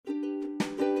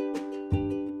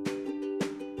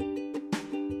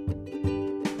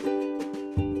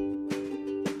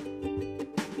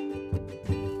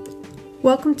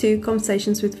Welcome to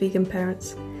Conversations with Vegan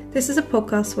Parents. This is a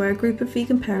podcast where a group of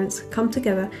vegan parents come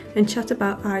together and chat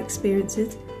about our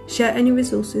experiences, share any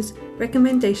resources,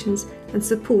 recommendations, and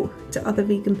support to other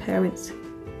vegan parents.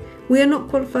 We are not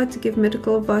qualified to give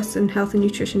medical advice and health and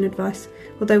nutrition advice,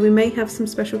 although we may have some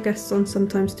special guests on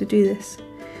sometimes to do this.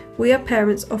 We are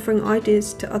parents offering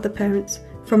ideas to other parents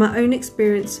from our own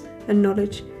experience and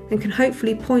knowledge, and can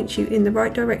hopefully point you in the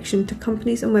right direction to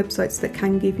companies and websites that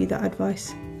can give you that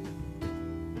advice.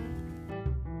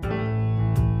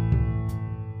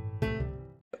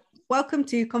 Welcome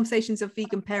to Conversations of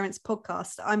Vegan Parents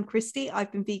podcast. I'm Christy. I've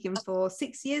been vegan for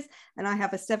 6 years and I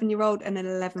have a 7-year-old and an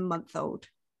 11-month-old.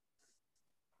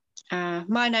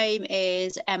 My name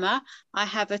is Emma. I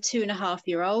have a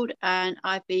 2.5-year-old and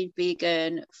I've been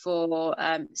vegan for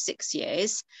 6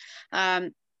 years.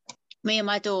 Me and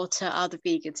my daughter are the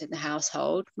vegans in the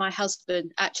household. My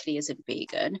husband actually isn't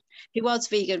vegan. He was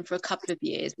vegan for a couple of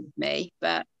years with me,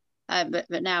 but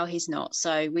now he's not.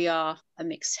 So we are a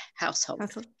mixed household.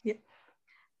 Yeah.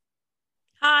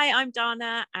 Hi, I'm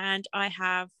Dana and I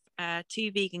have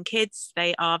 2 vegan kids.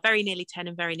 They are very nearly 10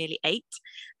 and very nearly 8.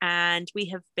 And we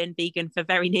have been vegan for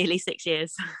very nearly 6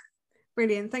 years.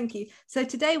 Brilliant, thank you. So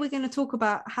today we're going to talk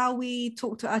about how we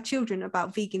talk to our children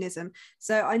about veganism.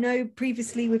 So I know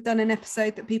previously we've done an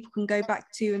episode that people can go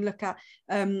back to and look at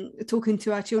talking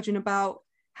to our children about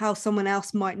how someone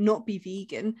else might not be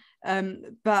vegan,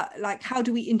 but like how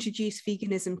do we introduce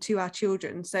veganism to our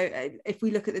children? So if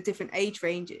we look at the different age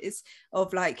ranges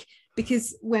of like,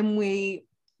 because when we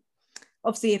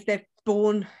obviously if they're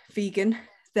born vegan,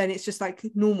 then it's just like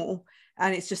normal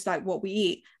and it's just like what we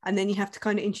eat, and then you have to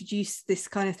kind of introduce this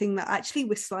kind of thing that actually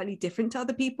we're slightly different to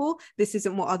other people. This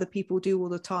isn't what other people do all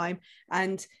the time,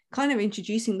 and kind of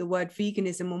introducing the word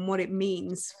veganism and what it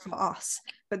means for us.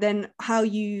 But then how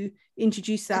you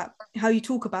introduce that, how you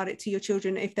talk about it to your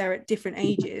children if they're at different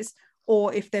ages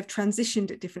or if they've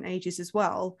transitioned at different ages as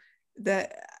well,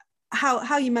 that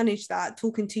how you manage that,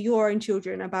 talking to your own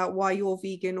children about why you're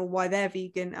vegan or why they're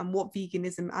vegan and what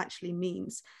veganism actually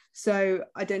means. So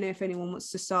I don't know if anyone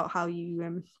wants to start, how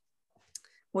you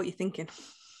what you're thinking.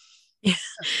 Yeah.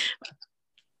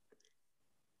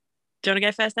 Do you want to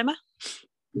go first, Emma?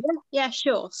 Yeah,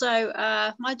 sure. So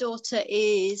my daughter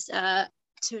is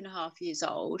 2.5 years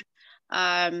old.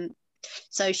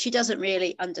 So she doesn't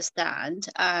really understand.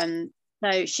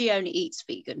 So she only eats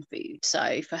vegan food.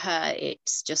 So for her,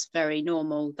 it's just very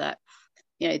normal that,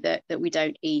 you know, that we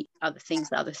don't eat other things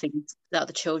that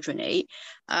other children eat.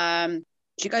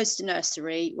 She goes to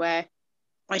nursery where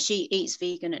she eats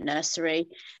vegan at nursery.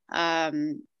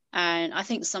 And I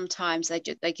think sometimes they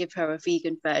give her a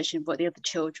vegan version of what the other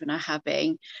children are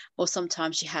having, or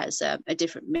sometimes she has a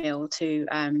different meal to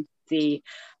the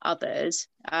others.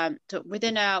 So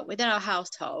within our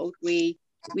household, we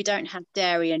don't have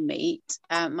dairy and meat.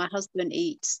 My husband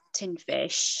eats tinned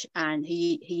fish and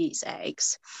he eats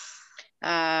eggs.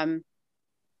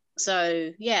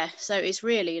 So it's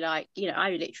really like, you know,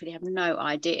 I literally have no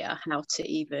idea how to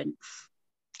even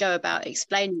go about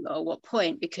explaining at what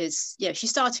point, because she's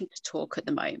starting to talk at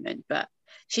the moment, but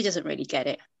she doesn't really get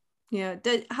it. Yeah.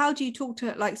 How do you talk to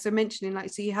her? Like, so mentioning like,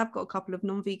 so you have got a couple of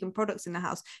non-vegan products in the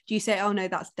house. Do you say, oh no,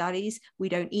 that's daddy's, we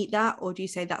don't eat that? Or do you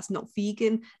say that's not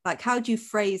vegan? Like, how do you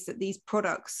phrase that these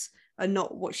products are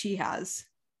not what she has?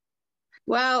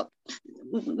 Well,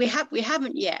 we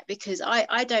haven't yet, because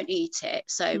I don't eat it.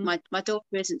 So my daughter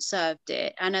isn't served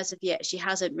it. And as of yet, she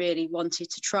hasn't really wanted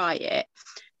to try it.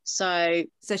 So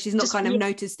she's not kind of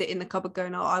noticed it in the cupboard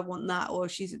going, oh, I want that. Or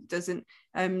she doesn't,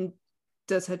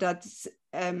 does her dad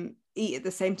eat at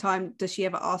the same time? Does she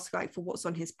ever ask like for what's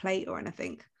on his plate or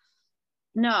anything?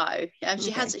 No,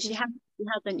 she hasn't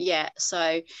yet.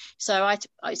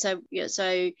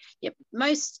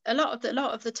 A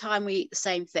lot of the time we eat the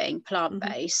same thing,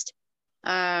 plant-based.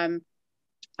 And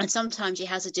sometimes she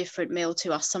has a different meal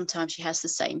to us, sometimes she has the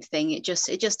same thing. It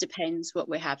just depends what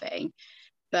we're having.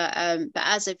 But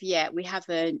as of yet, we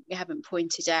haven't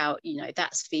pointed out, you know,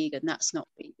 that's vegan, that's not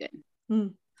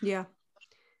vegan. Yeah,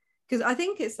 because I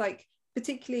think it's like,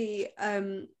 particularly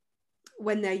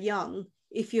when they're young,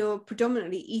 if you're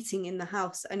predominantly eating in the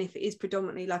house, and if it is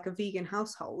predominantly like a vegan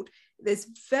household, there's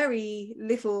very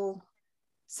little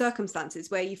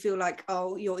circumstances where you feel like,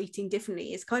 oh, you're eating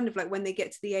differently. It's kind of like when they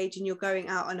get to the age and you're going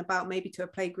out and about, maybe to a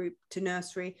playgroup, to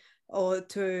nursery, or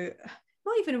to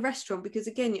not even a restaurant, because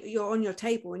again, you're on your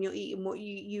table and you're eating what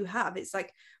you have. It's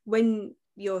like when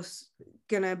you're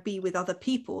gonna be with other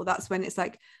people, that's when it's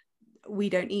like,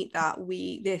 we don't eat that, we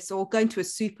eat this. Or going to a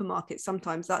supermarket,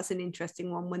 sometimes that's an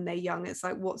interesting one when they're young. It's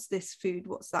like, what's this food,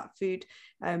 what's that food?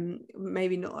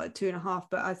 Maybe not at 2.5,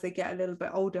 but as they get a little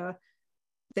bit older,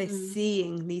 they're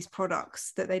seeing these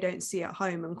products that they don't see at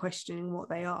home and questioning what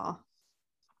they are.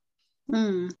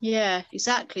 Yeah,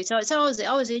 exactly. So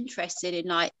I was interested in,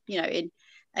 like, in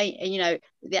the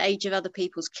age of other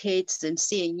people's kids, and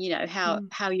seeing,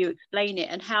 how you explain it,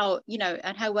 and how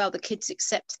well the kids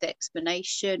accept the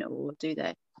explanation, or do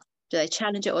they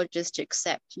challenge it, or just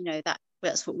accept,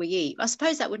 that's what we eat. I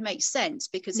suppose that would make sense,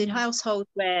 because in households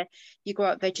where you grow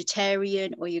up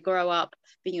vegetarian, or you grow up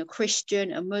being a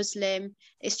Christian, a Muslim,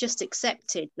 it's just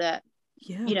accepted that,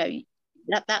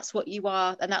 that's what you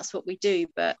are, and that's what we do.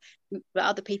 But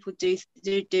other people do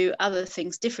other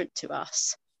things different to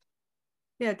us.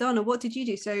 Yeah, Dana, what did you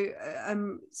do? So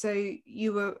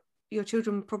your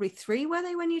children were probably 3, were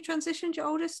they, when you transitioned, your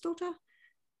oldest daughter?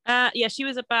 Yeah, she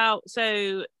was about,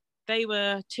 so they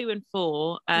were 2 and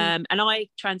 4, and I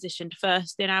transitioned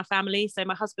first in our family. So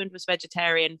my husband was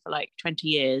vegetarian for like 20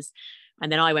 years,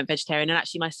 and then I went vegetarian. And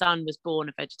actually my son was born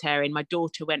a vegetarian. My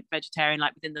daughter went vegetarian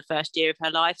like within the first year of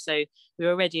her life, so we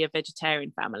were already a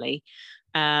vegetarian family.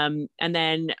 And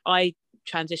then I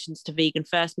transitioned to vegan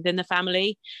first within the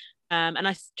family. And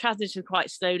I transitioned quite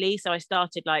slowly. So I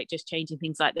started like just changing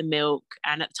things like the milk.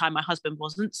 And at the time, my husband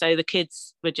wasn't. So the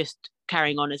kids were just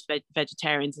carrying on as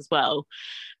vegetarians as well.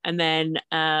 And then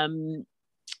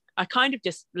I kind of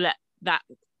just let that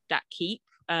keep.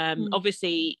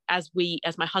 Obviously, as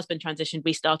my husband transitioned,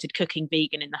 we started cooking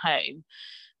vegan in the home.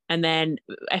 And then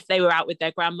if they were out with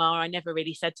their grandma, I never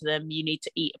really said to them, you need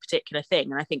to eat a particular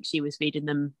thing. And I think she was feeding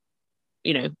them,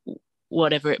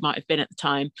 whatever it might have been at the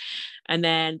time. And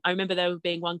then I remember there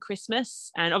being one Christmas,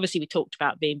 and obviously we talked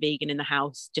about being vegan in the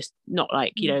house, just not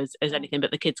like, as anything, but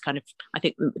the kids kind of, I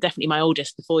think definitely my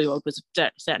oldest, the 4-year-old, was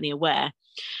certainly aware.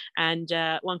 And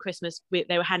one Christmas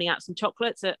they were handing out some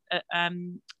chocolates at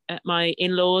my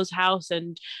in-laws' house,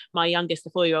 and my youngest, the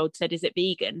 4-year-old, said, "Is it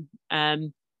vegan?"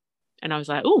 And I was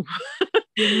like, "Oh,"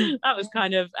 that was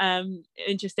kind of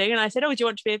interesting. And I said, "Oh, do you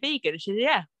want to be a vegan?" And she said,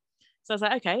 "Yeah." So I was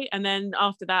like, okay. And then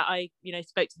after that, I,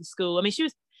 spoke to the school. I mean, she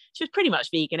was pretty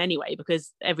much vegan anyway,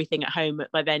 because everything at home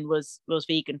by then was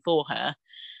vegan for her,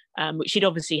 which she'd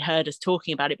obviously heard us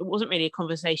talking about it, but it wasn't really a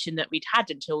conversation that we'd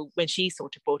had until when she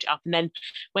sort of brought it up. And then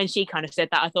when she kind of said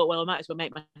that, I thought, well, I might as well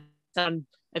make my son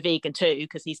a vegan too,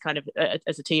 because he's kind of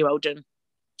as a 2-year-old. And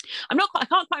I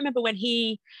can't quite remember when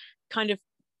he kind of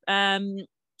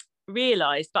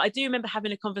realized, but I do remember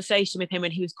having a conversation with him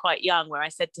when he was quite young, where I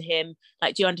said to him,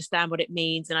 like, do you understand what it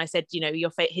means? And I said,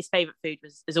 his favorite food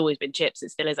has always been chips.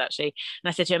 It still is, actually. And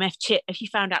I said to him, if you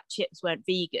found out chips weren't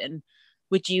vegan,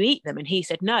 would you eat them? And he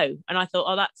said no. And I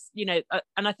thought, oh, that's,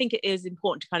 and I think it is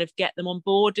important to kind of get them on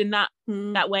board in that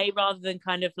way, rather than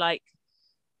kind of like,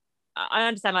 I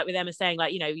understand, like with Emma saying,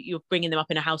 like, you're bringing them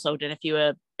up in a household, and if you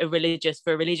were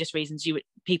for religious reasons,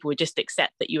 people would just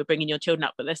accept that you were bringing your children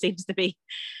up. But there seems to be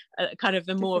kind of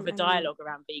more of a dialogue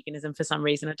around veganism for some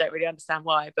reason. I don't really understand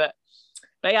why, but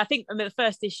yeah, I think the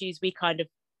first issues we kind of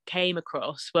came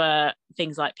across were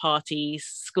things like parties,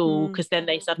 school, because then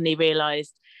they suddenly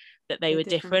realized that they were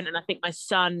different. And I think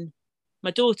my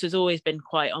daughter's always been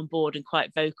quite on board and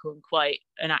quite vocal and quite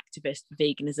an activist for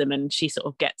veganism, and she sort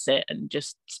of gets it and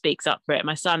just speaks up for it.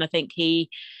 My son, I think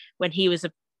when he was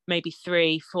maybe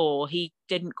 3, 4, he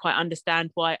didn't quite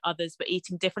understand why others were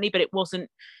eating differently, but it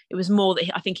was more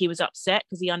that I think he was upset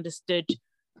because he understood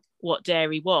what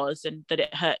dairy was and that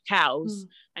it hurt cows,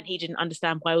 and he didn't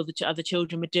understand why all the other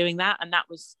children were doing that. And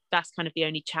that's kind of the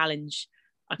only challenge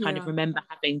I kind of remember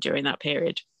having during that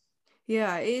period.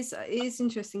 Yeah, it is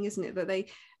interesting, isn't it, that they,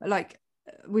 like,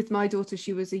 with my daughter,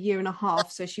 she was 1.5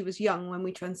 years, so she was young when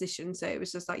we transitioned, so it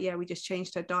was just like, we just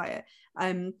changed her diet,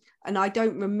 and I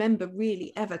don't remember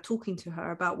really ever talking to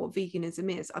her about what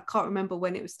veganism is. I can't remember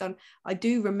when it was done. I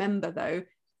do remember, though,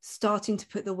 starting to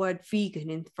put the word vegan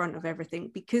in front of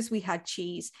everything, because we had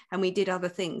cheese and we did other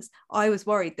things. I was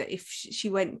worried that if she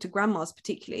went to grandma's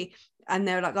particularly, and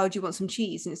they're like, "Oh, do you want some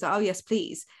cheese?" And it's like, "Oh yes,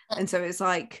 please." And so it's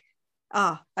like,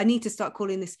 I need to start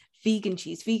calling this vegan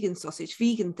cheese, vegan sausage,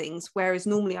 vegan things, whereas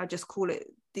normally I just call it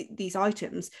these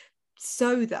items,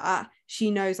 so that she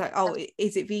knows, like, oh,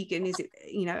 is it vegan? Is it,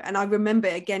 and I remember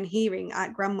again hearing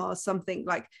at grandma's something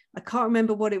like, I can't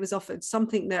remember what it was offered,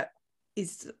 something that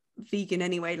is vegan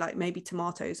anyway, like maybe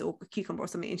tomatoes or cucumber or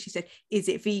something, and she said, "Is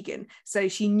it vegan?" So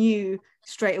she knew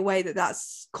straight away that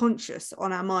that's conscious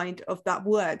on our mind of that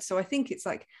word. So I think it's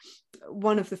like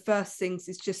one of the first things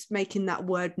is just making that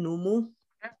word normal,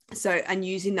 so, and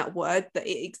using that word that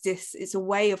it exists. It's a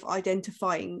way of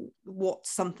identifying what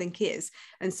something is.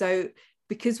 And so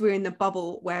because we're in the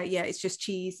bubble where it's just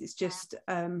cheese, it's just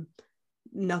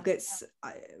nuggets.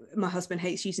 My husband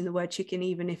hates using the word chicken,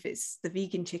 even if it's the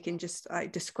vegan chicken. Just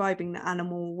like describing the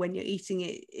animal when you're eating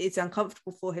it is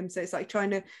uncomfortable for him. So it's like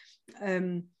trying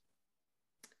to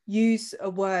use a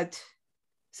word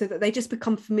so that they just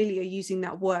become familiar using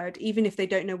that word, even if they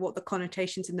don't know what the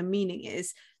connotations and the meaning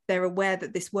is. They're aware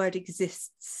that this word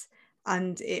exists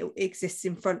and it exists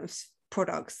in front of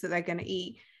products that they're going to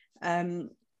eat,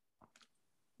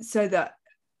 so that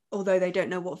although they don't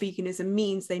know what veganism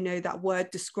means, they know that word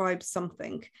describes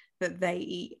something that they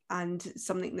eat and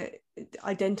something that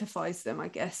identifies them, I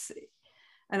guess.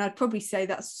 And I'd probably say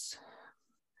that's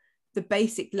the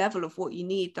basic level of what you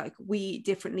need. Like, we eat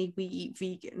differently, we eat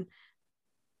vegan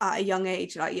at a young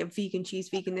age, like vegan cheese,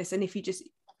 vegan this. And if you just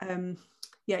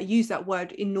use that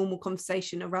word in normal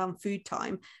conversation around food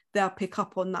time, they'll pick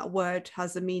up on that word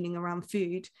has a meaning around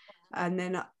food. And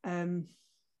then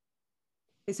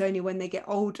it's only when they get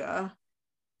older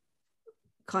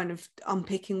kind of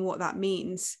unpicking what that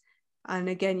means. And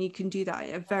again, you can do that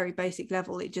at a very basic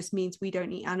level. It just means we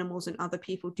don't eat animals and other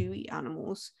people do eat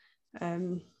animals.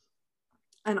 And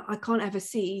I can't ever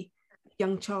see a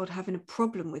young child having a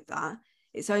problem with that.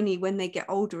 It's only when they get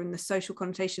older and the social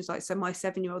connotations, like, so my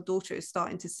 7-year-old daughter is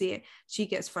starting to see it. She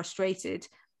gets frustrated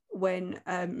when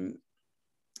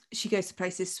she goes to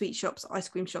places, sweet shops, ice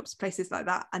cream shops, places like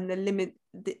that, and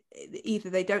either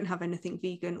they don't have anything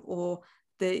vegan or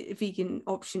the vegan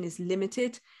option is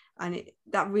limited, and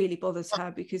that really bothers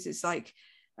her, because it's like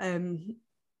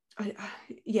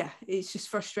it's just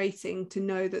frustrating to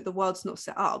know that the world's not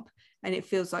set up and it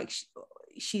feels like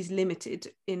she's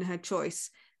limited in her choice.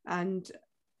 And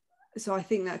so I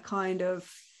think that kind of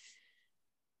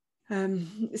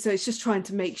so it's just trying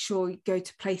to make sure you go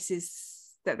to places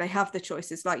that they have the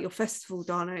choices, like your festival,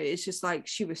 Dana. It's just like,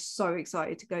 she was so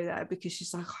excited to go there because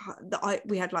she's like,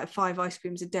 we had like 5 ice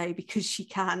creams a day because she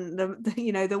can, the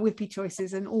whippy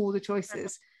choices and all the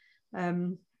choices.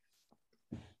 I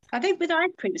think with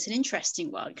ice cream, it's an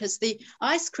interesting one, because the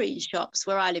ice cream shops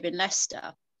where I live in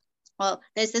Leicester, well,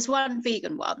 there's one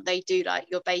vegan one. They do like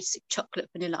your basic chocolate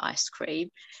vanilla ice cream.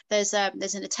 There's an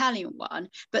Italian one,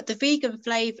 but the vegan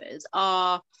flavors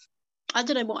are, I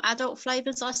don't know, more adult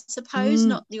flavors, I suppose,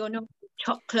 not your normal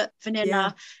chocolate,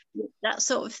 vanilla, that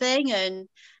sort of thing. And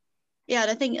yeah,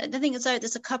 I think so.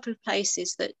 There's a couple of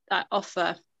places that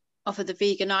offer the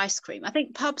vegan ice cream. I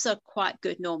think pubs are quite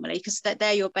good normally because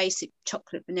they're your basic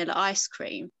chocolate vanilla ice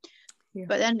cream. Yeah.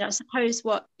 But then I suppose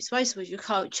what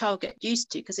your child get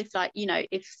used to, because if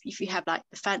if you have like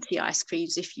the fancy ice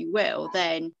creams, if you will,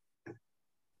 then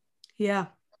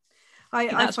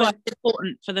that's why it's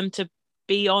important for them to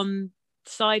be on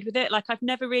side with it. Like, I've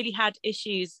never really had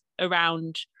issues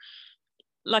around,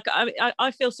 like,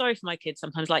 I feel sorry for my kids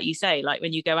sometimes, like you say, like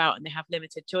when you go out and they have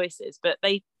limited choices, but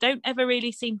they don't ever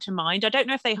really seem to mind. I don't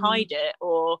know if they hide it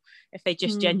or if they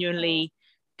just genuinely,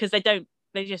 because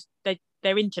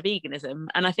they're into veganism.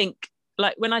 And I think,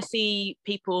 like, when I see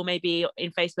people maybe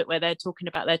in Facebook where they're talking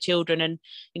about their children and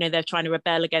they're trying to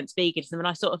rebel against veganism, and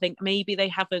I sort of think maybe they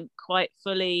haven't quite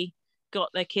fully got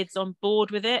their kids on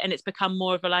board with it, and it's become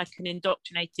more of an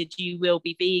indoctrinated, you will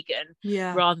be vegan,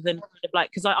 rather than kind of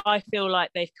like, because I feel like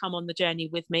they've come on the journey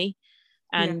with me,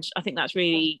 and I think that's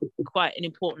really quite an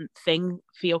important thing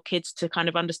for your kids to kind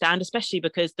of understand, especially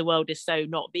because the world is so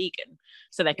not vegan,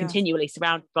 so they're continually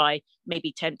surrounded by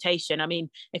maybe temptation. I mean,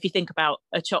 if you think about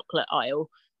a chocolate aisle,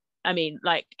 I mean,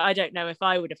 like, I don't know if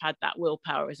I would have had that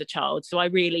willpower as a child. So I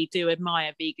really do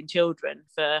admire vegan children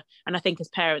and I think as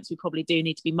parents, we probably do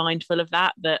need to be mindful of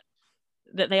that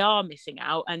they are missing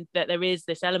out, and that there is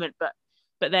this element. But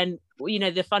then,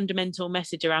 the fundamental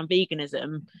message around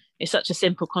veganism is such a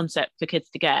simple concept for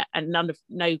kids to get. And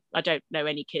I don't know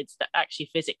any kids that actually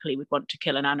physically would want to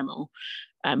kill an animal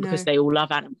because they all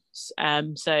love animals.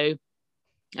 So,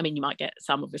 I mean, you might get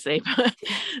some, obviously, but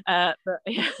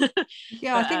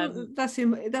I think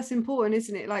that's important,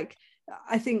 isn't it? Like,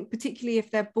 I think particularly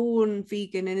if they're born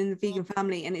vegan and in the vegan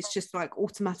family, and it's just like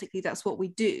automatically that's what we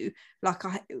do. Like,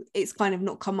 it's kind of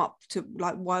not come up to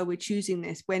like why we're choosing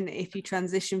this. When if you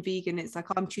transition vegan, it's like,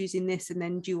 I'm choosing this, and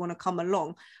then do you want to come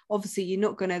along? Obviously, you're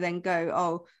not going to then go,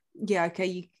 oh yeah,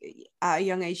 okay, at a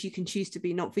young age you can choose to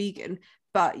be not vegan,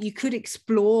 but you could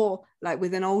explore, like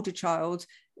with an older child,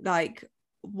 like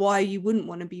why you wouldn't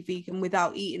want to be vegan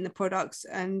without eating the products,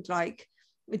 and like,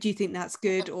 do you think that's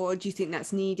good, or do you think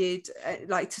that's needed?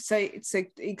 Like, to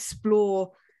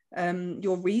explore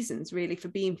your reasons really for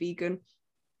being vegan,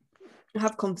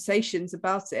 have conversations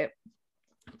about it.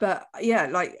 But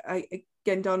like,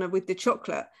 again, Donna, with the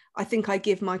chocolate, I think I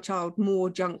give my child more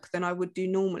junk than I would do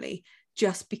normally,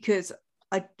 just because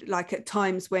I like at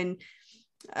times when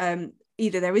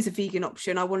either there is a vegan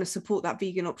option, I want to support that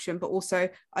vegan option, but also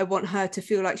I want her to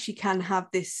feel like she can have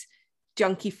this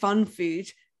junky fun food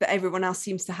that everyone else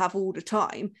seems to have all the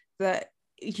time, that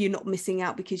you're not missing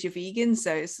out because you're vegan.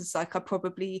 So it's just like, I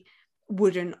probably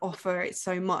wouldn't offer it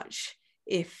so much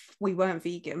if we weren't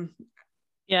vegan.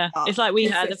 Yeah, it's like we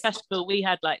had the festival, we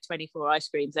had like 24 ice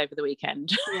creams over the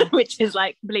weekend, yeah. which is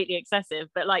like completely excessive.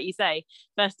 But like you say,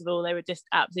 first of all, they were just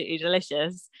absolutely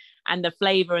delicious. And the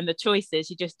flavour and the choices,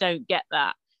 you just don't get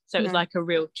that. So it was like a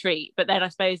real treat. But then I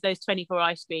suppose those 24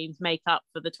 ice creams make up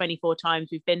for the 24 times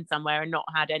we've been somewhere and not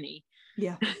had any.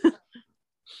 Yeah.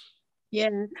 Yeah,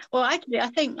 well, actually, I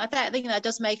think that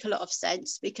does make a lot of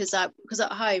sense, because at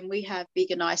home we have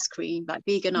vegan ice cream, like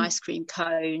vegan ice cream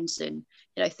cones, and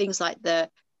things like the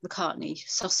McCartney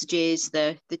sausages,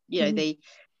 the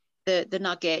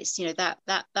nuggets,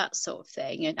 that sort of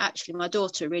thing. And actually, my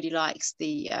daughter really likes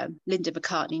the Linda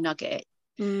McCartney nugget.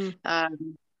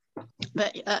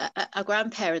 But at our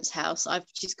grandparents' house,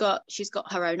 she's got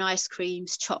her own ice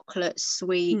creams, chocolates,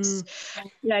 sweets,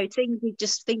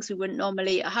 things we wouldn't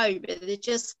normally eat at home, but they're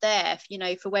just there,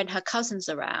 for when her cousin's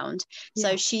around.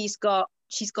 So she's got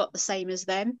the same as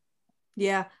them.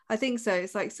 Yeah, I think so.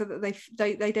 It's like, so that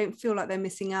they don't feel like they're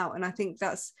missing out. And I think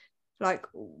that's like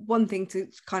one thing to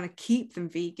kind of keep them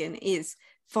vegan, is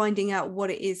finding out what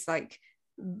it is like.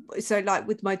 So like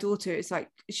with my daughter, it's like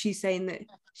she's saying that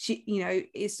she,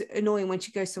 it's annoying when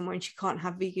she goes somewhere and she can't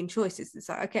have vegan choices. It's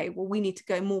like, okay, well, we need to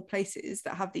go more places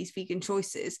that have these vegan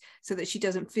choices, so that she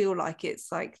doesn't feel like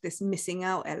it's like this missing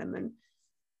out element.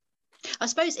 I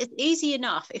suppose it's easy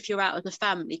enough if you're out of the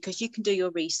family, because you can do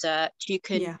your research, you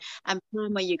can and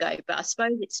plan where you go. But I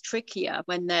suppose it's trickier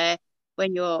when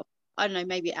you're, I don't know,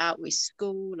 maybe out with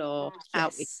school or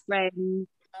out with friends.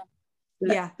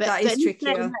 But that is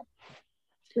trickier.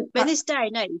 But in this day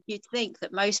and age, you'd think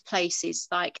that most places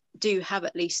do have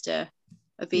at least a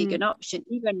vegan option.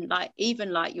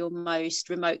 Even like your most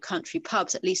remote country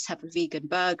pubs at least have a vegan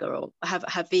burger or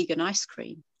have vegan ice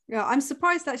cream. Yeah, I'm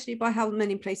surprised actually by how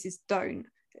many places don't.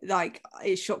 Like,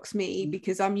 it shocks me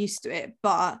because I'm used to it.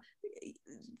 But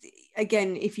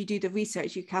again, if you do the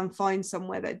research, you can find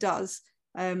somewhere that does.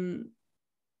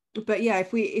 But yeah,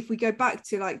 if we go back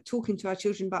to like talking to our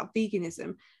children about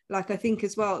veganism, like I think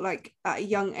as well, like at a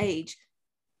young age,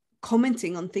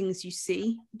 commenting on things you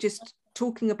see, just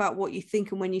talking about what you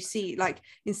think, and when you see, like,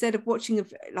 instead of watching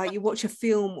like you watch a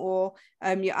film, or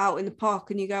you're out in the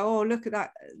park and you go, oh, look at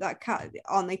that cat,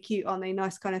 aren't they cute, aren't they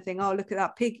nice, kind of thing, oh, look at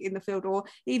that pig in the field. Or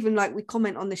even like we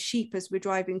comment on the sheep as we're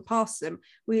driving past them,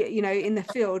 we in the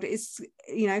field, it's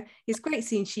it's great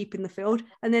seeing sheep in the field,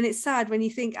 and then it's sad when you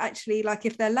think, actually, like,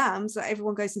 if they're lambs, like,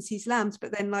 everyone goes and sees lambs,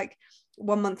 but then like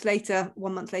one month later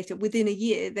within a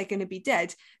year, they're going to be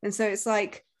dead. And so it's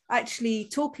like actually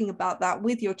talking about that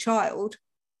with your child,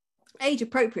 age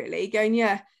appropriately, going,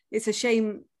 yeah, it's a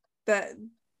shame that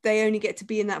they only get to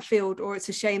be in that field, or it's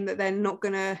a shame that they're not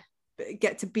going to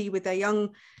get to be with their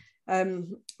young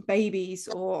babies,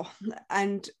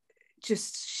 and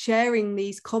just sharing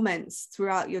these comments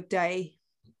throughout your day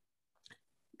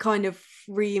kind of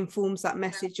reinforms that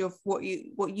message of what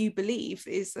you believe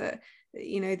is that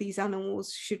these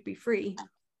animals should be free.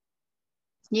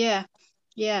 Yeah,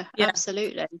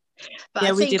 absolutely. But yeah,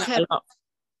 I we think, do that a lot.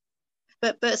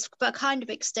 But kind of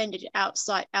extended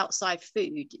outside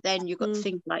food, then you've got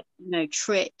things like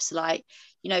trips,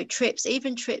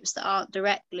 even trips that aren't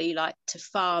directly like to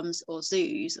farms or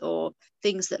zoos, or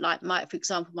things that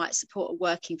might support a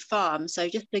working farm. So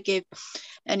just to give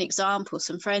an example,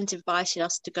 some friends invited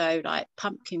us to go like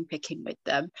pumpkin picking with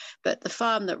them, but the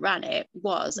farm that ran it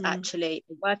was actually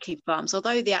a working farm. So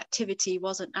although the activity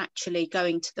wasn't actually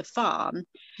going to the farm,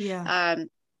 there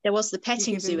was the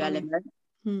petting zoo element.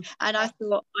 And I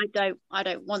thought, I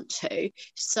don't want to.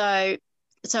 So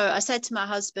I said to my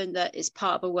husband that it's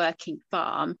part of a working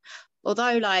farm,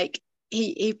 although like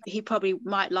he probably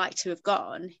might like to have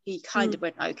gone. He kind of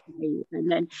went, okay, and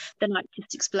then I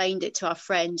just explained it to our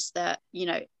friends that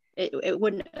it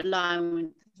wouldn't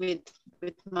align with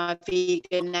my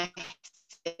vegan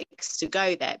ethics to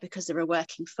go there because they're a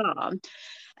working farm.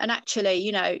 And actually,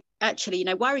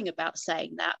 worrying about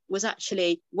saying that was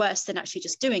actually worse than actually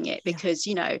just doing it, because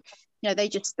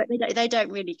they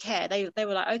don't really care. They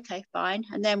were like, okay, fine,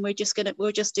 and then we'll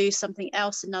just do something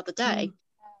else another day.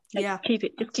 Keep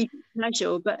it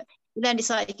casual. But then it's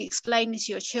like explaining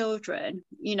to your children,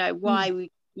 why we're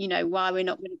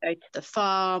not going to go to the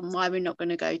farm, why we're not going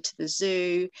to go to the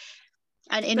zoo,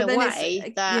 and in a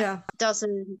way that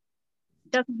doesn't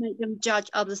make them judge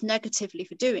others negatively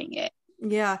for doing it.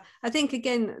 Yeah, I think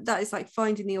again that is like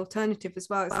finding the alternative as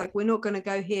well. It's like, we're not going to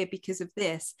go here because of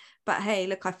this, but hey,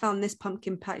 look, I found this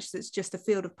pumpkin patch that's just a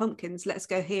field of pumpkins, let's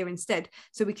go here instead.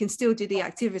 So we can still do the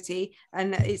activity,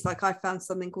 and it's like, I found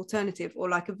something alternative. Or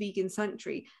like a vegan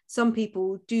sanctuary, some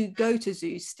people do go to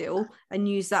zoos still and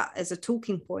use that as a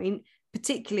talking point,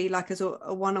 particularly like as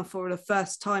a one-off or the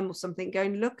first time or something,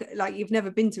 going, look, like, you've never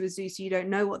been to a zoo, so you don't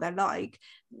know what they're like.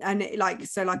 And like,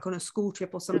 so like on a school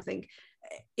trip or something,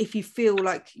 if you feel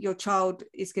like your child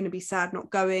is going to be sad not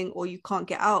going, or you can't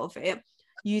get out of it,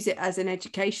 use it as an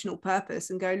educational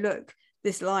purpose and go, look,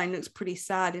 this lion looks pretty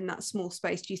sad in that small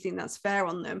space, do you think that's fair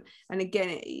on them? And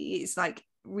again, it's like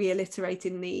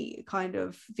reiterating the kind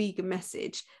of vegan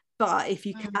message, but if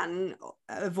you can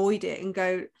avoid it and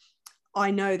go,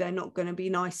 I know they're not going to be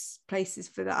nice places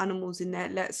for the animals in there,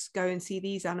 let's go and see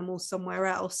these animals somewhere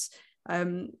else.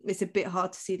 It's a bit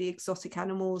hard to see the exotic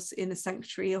animals in a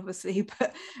sanctuary, obviously,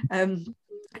 but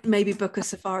maybe book a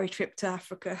safari trip to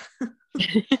Africa.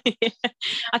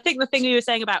 I think the thing you were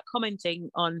saying about commenting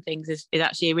on things is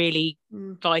actually a really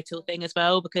vital thing as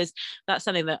well, because that's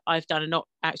something that I've done and not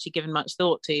actually given much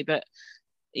thought to. But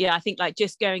yeah, I think like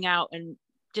just going out and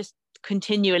just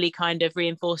continually kind of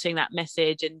reinforcing that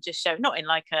message, and just show, not in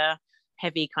like a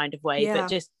heavy kind of way, but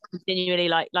just continually,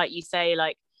 like you say,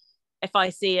 like, if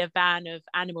I see a van of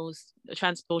animals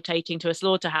transportating to a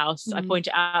slaughterhouse, I point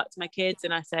it out to my kids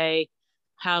and I say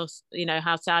how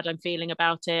sad I'm feeling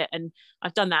about it. And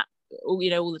I've done that all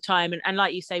the time. And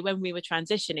like you say, when we were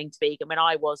transitioning to vegan, when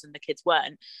I was and the kids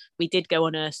weren't, we did go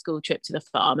on a school trip to the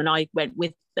farm, and I went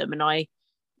with them, and I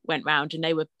went round and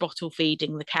they were bottle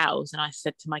feeding the cows, and I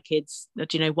said to my kids, do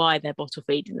you know why they're bottle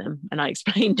feeding them? And I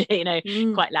explained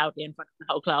it quite loudly in front of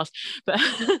the whole class, but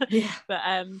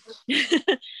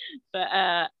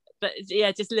but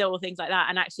yeah, just little things like that.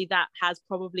 And actually that has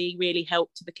probably really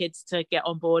helped the kids to get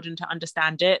on board and to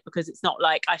understand it, because it's not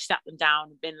like I sat them down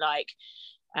and been like,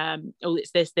 oh,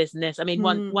 it's this and this. I mean,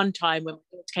 one time when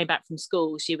we came back from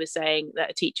school, she was saying that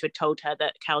a teacher had told her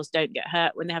that cows don't get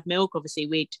hurt when they have milk. Obviously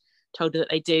we'd told her that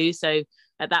they do. So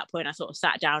at that point I sort of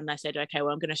sat down and I said, okay,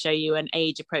 well, I'm going to show you an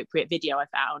age appropriate video I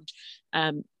found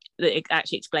that it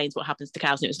actually explains what happens to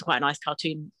cows, and it was quite a nice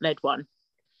cartoon led one.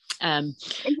 But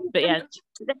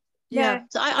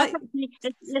so I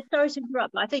sorry to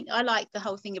interrupt, but I think I like the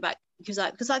whole thing about,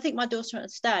 because I think my daughter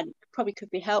understand it probably could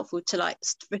be helpful to like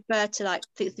refer to like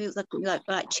things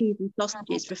like cheese and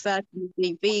sausages, refer to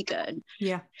being vegan.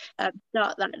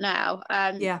 Start that now.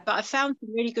 But I found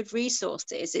some really good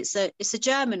resources. It's a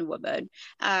German woman,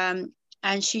 and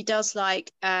she does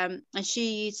like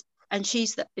and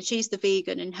she's the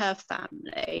vegan in her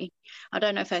family. I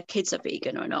don't know if her kids are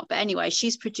vegan or not, but anyway,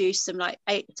 she's produced some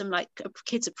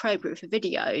kids appropriate for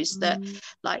videos that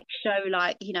like show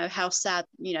like, how sad,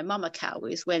 mama cow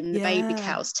is when the baby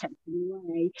cow's taken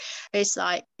away. It's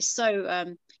like, it's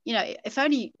so if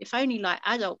only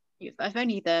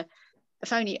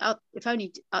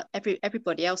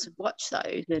everybody else would watch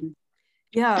those. And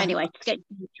anyway, it's getting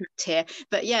here,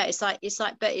 but yeah, it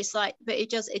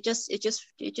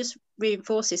just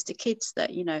reinforces to kids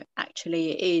that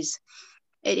actually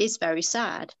it is very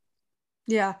sad.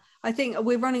 I think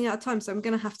we're running out of time, so I'm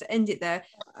going to have to end it there.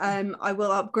 I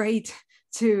will upgrade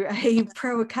to a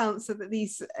pro account so that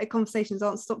these conversations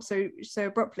aren't stopped so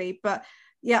abruptly, but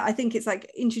yeah, I think it's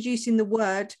like introducing the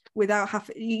word without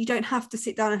you don't have to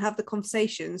sit down and have the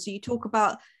conversation. So you talk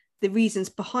about the reasons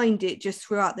behind it just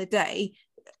throughout the day,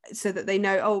 so that they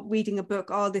know, oh, reading a book,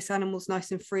 oh, this animal's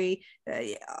nice and free,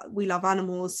 we love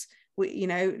animals,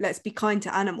 let's be kind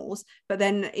to animals. But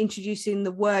then introducing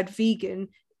the word vegan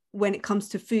when it comes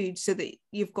to food, so that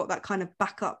you've got that kind of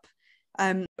backup.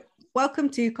 Welcome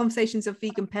to Conversations of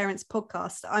Vegan Parents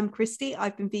podcast. I'm Christy.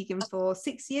 I've been vegan for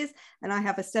 6 years, and I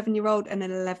have a 7-year-old and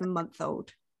an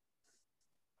 11-month-old.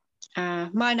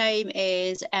 My name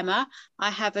is Emma. I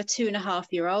have a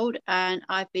 2.5-year-old, and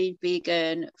I've been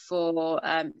vegan for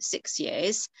 6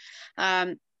 years.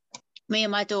 Me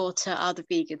and my daughter are the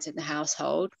vegans in the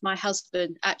household. My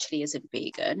husband actually isn't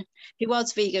vegan. He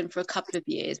was vegan for a couple of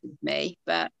years with me,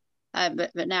 but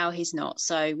now he's not.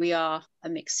 So we are a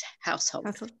mixed household.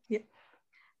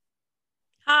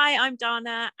 Hi, I'm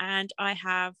Dana, and I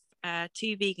have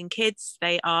 2 vegan kids.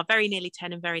 They are very nearly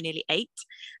 10 and very nearly 8,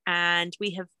 and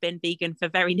we have been vegan for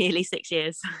very nearly 6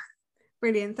 years.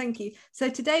 Brilliant, thank you. So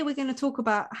today we're going to talk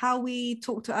about how we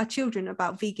talk to our children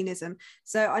about veganism.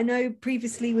 So I know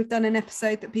previously we've done an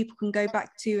episode that people can go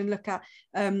back to and look at,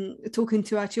 talking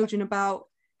to our children about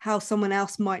how someone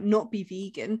else might not be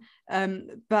vegan,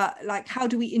 but like, how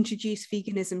do we introduce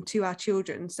veganism to our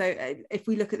children? So if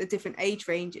we look at the different age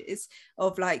ranges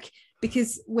of like,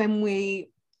 because when we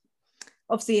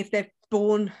obviously if they're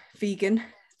born vegan,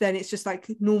 then it's just like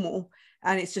normal,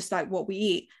 and it's just like what we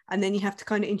eat. And then you have to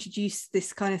kind of introduce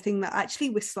this kind of thing that actually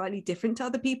we're slightly different to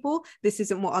other people. This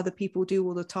isn't what other people do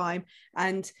all the time.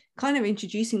 And kind of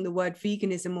introducing the word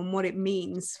veganism and what it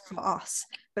means for us.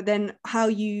 But then how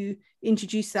you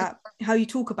introduce that, how you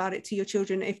talk about it to your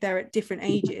children if they're at different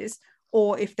ages,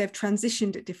 or if they've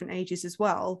transitioned at different ages as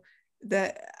well,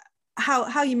 that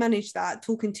how you manage that,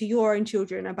 talking to your own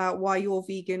children about why you're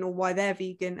vegan or why they're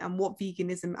vegan and what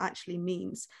veganism actually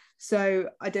means. So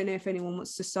I don't know if anyone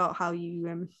wants to start, how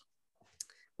you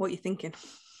what you're thinking.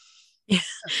 Yeah.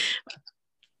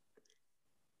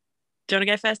 Do you want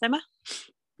to go first, Emma?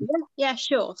 Yeah,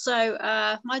 sure. So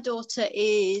my daughter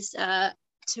is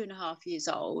 2.5 years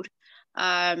old.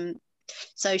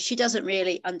 So she doesn't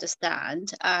really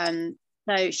understand.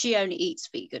 So she only eats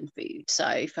vegan food.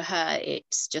 So for her,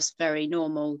 it's just very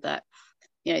normal that,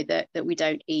 you know, that we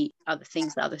don't eat other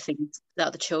things that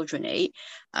other children eat.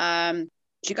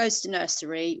 She goes to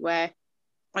nursery where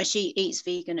she eats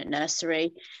vegan at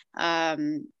nursery.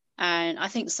 And I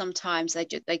think sometimes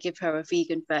they give her a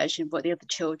vegan version of what the other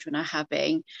children are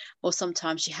having, or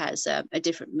sometimes she has a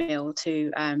different meal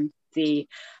to the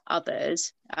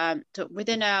others. So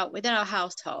within our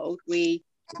household,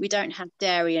 we don't have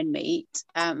dairy and meat.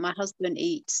 My husband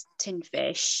eats tinned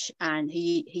fish and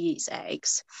he eats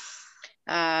eggs.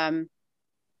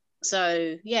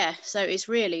 So it's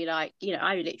really like, you know,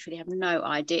 I literally have no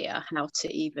idea how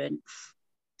to even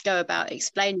go about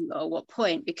explaining or what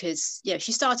point, because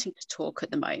she's starting to talk at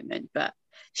the moment, but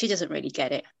she doesn't really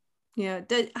get it. Yeah.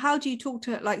 How do you talk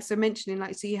to her? Like, so mentioning,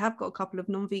 like, so you have got a couple of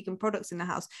non-vegan products in the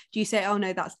house. Do you say, oh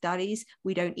no, that's daddy's,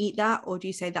 we don't eat that? Or do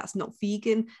you say that's not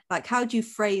vegan? Like, how do you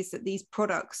phrase that these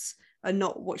products are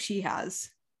not what she has?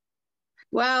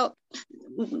 Well,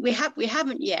 we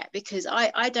haven't yet, because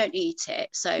I don't eat it.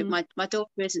 So my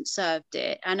daughter isn't served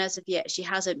it. And as of yet, she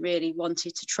hasn't really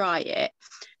wanted to try it.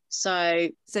 So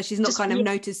she's not kind of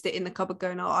noticed it in the cupboard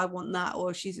going, oh, I want that,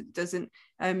 or she doesn't.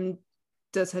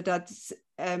 Does her dad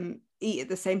eat at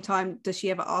the same time? Does she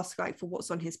ever ask like for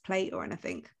what's on his plate or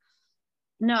anything?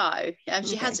 No,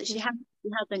 she hasn't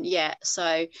yet.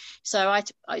 A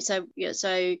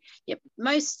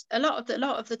lot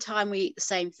of the time we eat the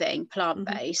same thing,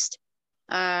 plant-based.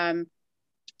 And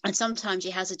sometimes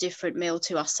she has a different meal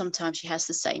to us. Sometimes she has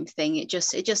the same thing. It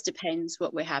just depends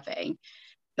what we're having.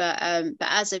 But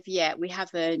as of yet, we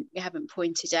haven't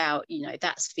pointed out, you know,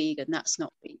 that's vegan, that's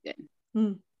not vegan.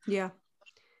 Yeah,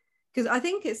 because I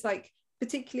think it's like,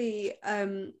 particularly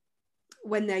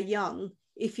when they're young,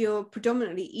 if you're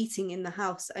predominantly eating in the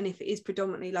house, and if it is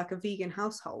predominantly like a vegan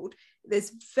household,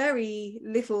 there's very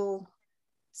little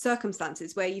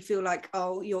circumstances where you feel like,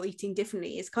 oh, you're eating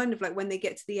differently. It's kind of like when they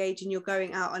get to the age and you're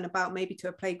going out and about, maybe to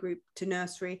a playgroup, to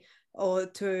nursery, or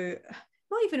to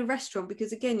not even a restaurant,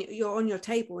 because again, you're on your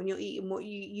table and you're eating what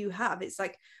you have. It's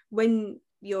like when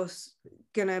you're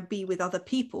gonna be with other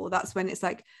people, that's when it's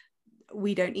like,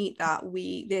 we don't eat that, we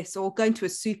eat this. Or going to a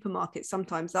supermarket,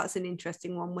 sometimes that's an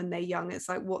interesting one when they're young. It's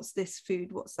like, what's this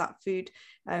food, what's that food?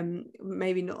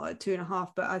 Maybe not at 2.5,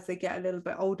 but as they get a little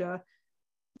bit older,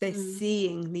 they're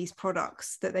seeing these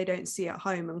products that they don't see at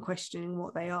home and questioning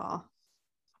what they are.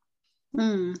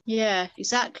 Yeah,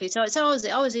 exactly. So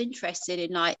I was interested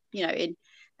in, like, you know, in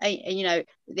the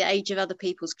age of other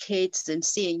people's kids, and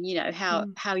seeing, you know,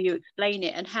 how you explain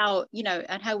it, and how, you know,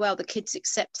 and how well the kids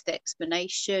accept the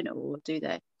explanation, or do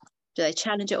they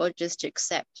challenge it, or just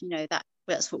accept, you know,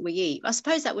 that's what we eat. I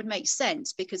suppose that would make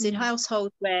sense, because in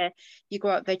households where you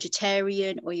grow up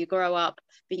vegetarian, or you grow up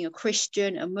being a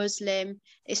Christian, a Muslim,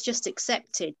 it's just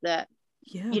accepted that,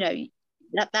 you know,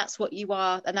 that's what you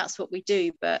are, and that's what we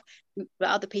do. But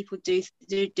other people do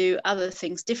other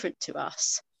things different to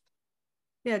us.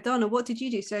 Yeah, Dana, what did you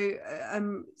do? So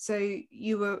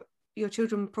your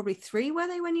children were probably 3, were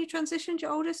they, when you transitioned,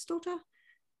 your oldest daughter?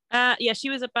 Yeah, she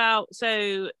was about,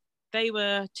 so they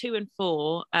were 2 and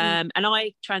 4, and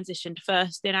I transitioned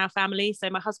first in our family. So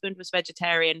my husband was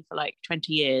vegetarian for like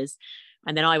 20 years,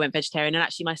 and then I went vegetarian. And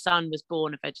actually my son was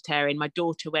born a vegetarian. My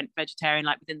daughter went vegetarian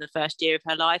like within the first year of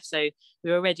her life. So we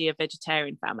were already a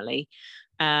vegetarian family.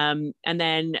 And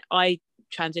then I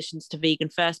transitioned to vegan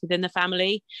first within the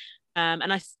family.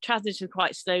 And I transitioned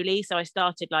quite slowly. So I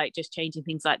started like just changing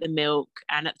things like the milk.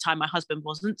 And at the time my husband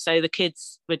wasn't. So the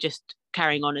kids were just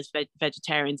carrying on as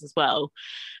vegetarians as well.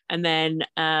 And then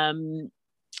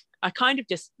I kind of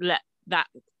just let that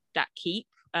keep.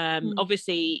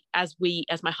 Obviously, as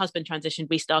my husband transitioned,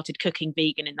 we started cooking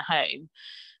vegan in the home.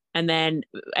 And then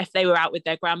if they were out with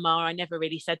their grandma, I never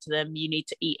really said to them, you need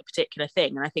to eat a particular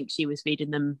thing. And I think she was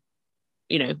feeding them,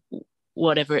 you know,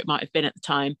 whatever it might have been at the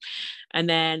time. And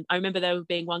then I remember there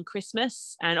being one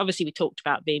Christmas, and obviously we talked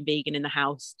about being vegan in the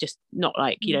house, just not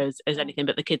like, you know, as anything,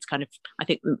 but the kids kind of, I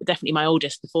think definitely my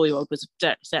oldest, the 4-year-old, was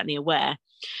certainly aware.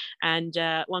 And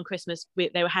one Christmas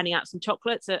they were handing out some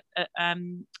chocolates at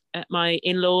my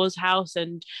in-laws' house,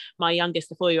 and my youngest,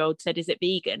 the 4-year-old, said, "Is it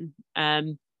vegan?"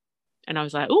 And I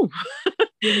was like, "Oh."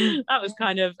 That was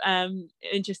kind of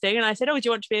interesting. And I said, "Oh, do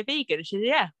you want to be a vegan?" And she said,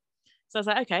 "Yeah." So I was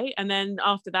like, "Okay." And then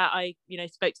after that, I, you know,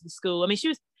 spoke to the school. I mean, she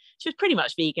was pretty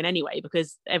much vegan anyway,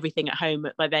 because everything at home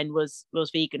by then was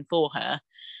vegan for her,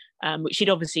 which she'd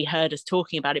obviously heard us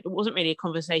talking about it, but it wasn't really a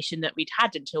conversation that we'd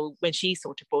had until when she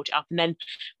sort of brought it up. And then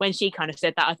when she kind of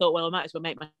said that, I thought, well, I might as well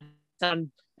make my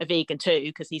son a vegan too,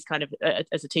 because he's kind of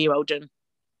as a 2-year-old. And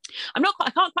I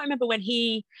can't quite remember when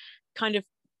he kind of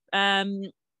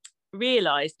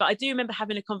realized, but I do remember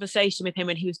having a conversation with him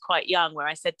when he was quite young, where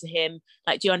I said to him,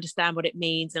 like, "Do you understand what it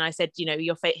means?" And I said, you know,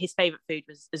 his favorite food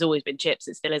has always been chips.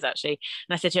 It still is, actually.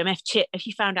 And I said to him, if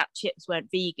you found out chips weren't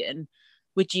vegan,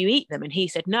 would you eat them? And he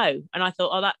said no. And I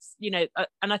thought, oh, that's, you know,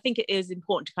 and I think it is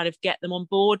important to kind of get them on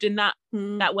board in that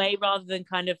way, rather than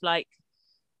kind of like,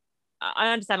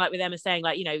 I understand, like with Emma saying,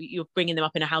 like, you know, you're bringing them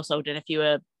up in a household, and if you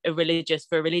were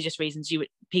for religious reasons,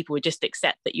 people would just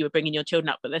accept that you were bringing your children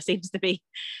up. But there seems to be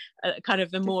kind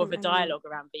of more of a dialogue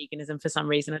around veganism for some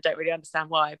reason. I don't really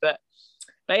understand why, but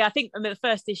yeah, I think, I mean, the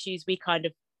first issues we kind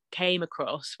of came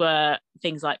across were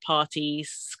things like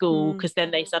parties, school, because then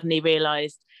they suddenly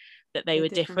realised that they were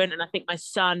different. And I think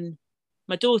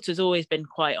my daughter's always been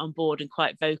quite on board and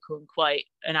quite vocal and quite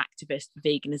an activist for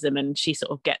veganism, and she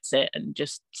sort of gets it and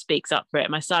just speaks up for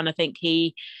it. My son, I think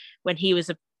when he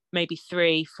was maybe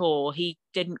 3, 4, he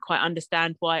didn't quite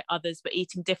understand why others were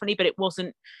eating differently, but it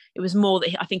was more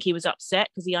that I think he was upset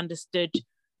because he understood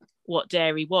what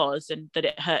dairy was and that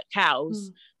it hurt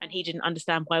cows, and he didn't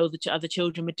understand why all the other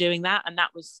children were doing that. And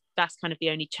that's kind of the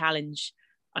only challenge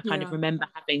I kind of remember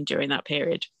having during that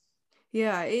period.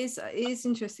 Yeah, it is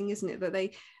interesting, isn't it, that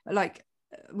they, like,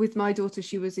 with my daughter,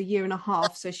 she was 1.5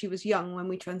 years, so she was young when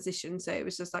we transitioned, so it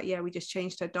was just like, yeah, we just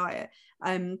changed her diet,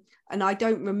 and I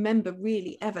don't remember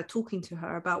really ever talking to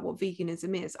her about what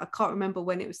veganism is. I can't remember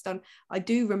when it was done. I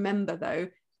do remember, though,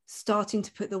 starting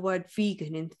to put the word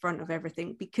vegan in front of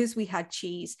everything, because we had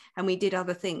cheese and we did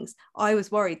other things. I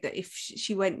was worried that if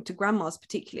she went to grandma's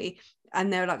particularly,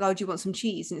 and they were like, "Oh, do you want some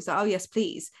cheese?" And it's like, "Oh yes,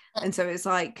 please." And so it's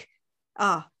like,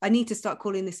 I need to start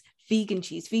calling this vegan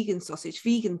cheese, vegan sausage,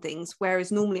 vegan things,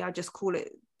 whereas normally I just call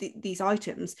it these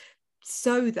items,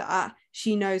 so that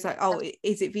she knows, like, oh,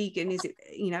 is it vegan? Is it,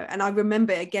 you know? And I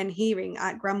remember again hearing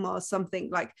at grandma's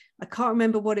something like, I can't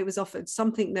remember what it was offered,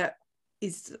 something that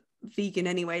is vegan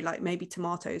anyway, like maybe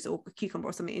tomatoes or cucumber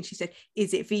or something, and she said,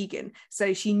 "Is it vegan?"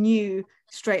 So she knew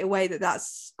straight away that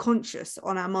that's conscious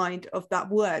on our mind of that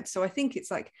word. So I think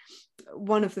it's like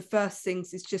one of the first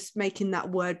things is just making that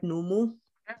word normal,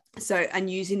 so, and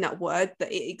using that word,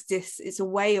 that it exists. It's a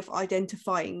way of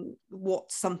identifying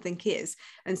what something is.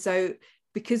 And so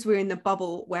because we're in the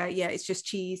bubble where, yeah, it's just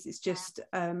cheese, it's just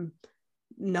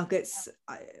nuggets,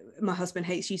 my husband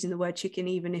hates using the word chicken,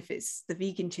 even if it's the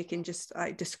vegan chicken, just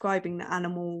describing the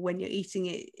animal when you're eating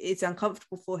it is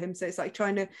uncomfortable for him. So it's like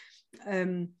trying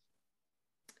to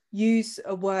use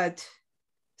a word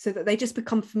so that they just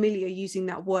become familiar using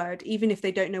that word, even if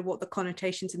they don't know what the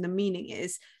connotations and the meaning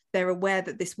is. They're aware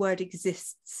that this word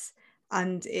exists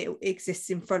and it exists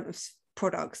in front of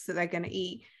products that they're going to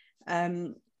eat,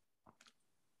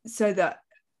 so that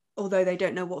although they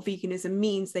don't know what veganism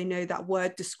means, they know that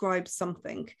word describes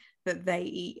something that they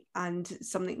eat and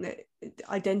something that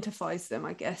identifies them,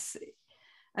 I guess.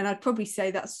 And I'd probably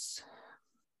say that's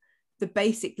the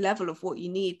basic level of what you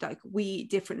need. Like, we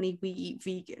eat differently, we eat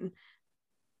vegan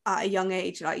at a young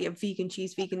age, like, yeah, vegan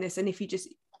cheese, vegan this. And if you just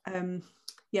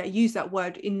use that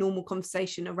word in normal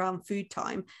conversation around food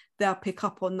time, they'll pick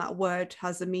up on that word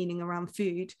has a meaning around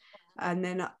food. And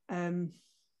then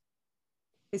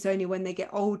it's only when they get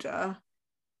older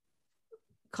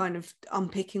kind of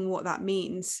unpicking what that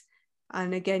means.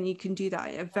 And again, you can do that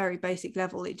at a very basic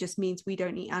level. It just means we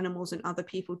don't eat animals and other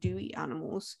people do eat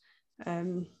animals.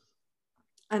 And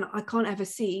I can't ever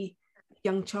see a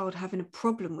young child having a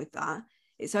problem with that.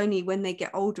 It's only when they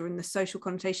get older and the social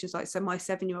connotations, like, so my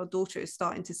 7-year-old daughter is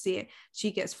starting to see it. She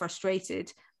gets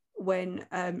frustrated when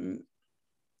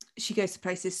she goes to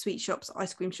places, sweet shops,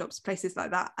 ice cream shops, places like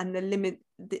that, and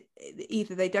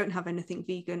either they don't have anything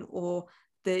vegan or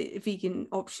the vegan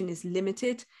option is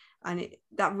limited, and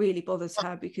that really bothers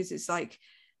her, because it's like,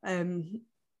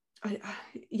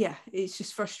 it's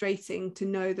just frustrating to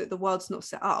know that the world's not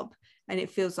set up and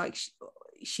it feels like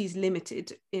she's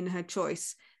limited in her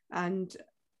choice. And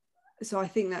so I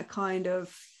think that kind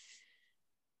of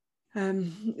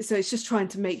so it's just trying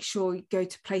to make sure you go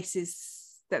to places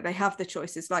that they have the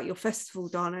choices, like your festival,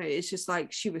 Dana. It's just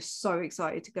like, she was so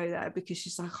excited to go there because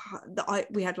she's like,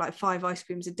 we had like 5 ice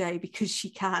creams a day because she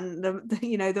can, the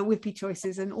you know, the whippy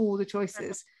choices and all the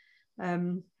choices.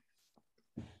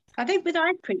 I think with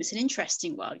ice cream, it's an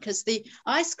interesting one because the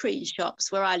ice cream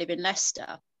shops where I live in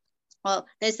Leicester, well,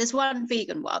 there's one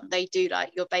vegan one. They do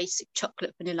like your basic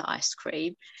chocolate vanilla ice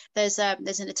cream. There's an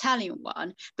Italian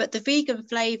one, but the vegan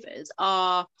flavors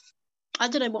are, I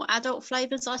don't know, more adult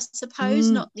flavors, I suppose,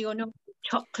 not your normal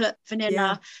chocolate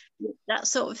vanilla, that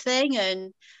sort of thing.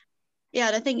 And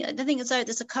yeah, I think as though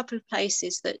there's a couple of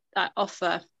places that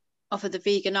offer the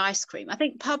vegan ice cream. I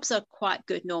think pubs are quite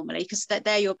good normally because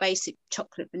they're your basic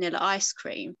chocolate vanilla ice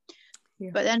cream.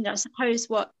 But then I suppose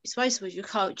what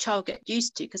your child get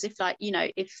used to, because if, like, you know,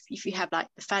 if you have like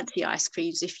the fancy ice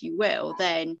creams, if you will,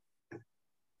 then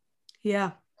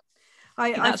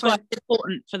that's why it's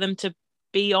important for them to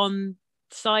be on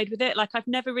side with it. Like, I've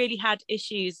never really had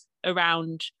issues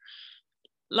around,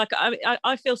 like,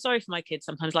 I feel sorry for my kids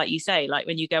sometimes, like you say, like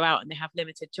when you go out and they have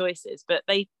limited choices, but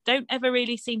they don't ever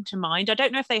really seem to mind. I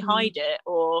don't know if they hide it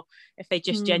or if they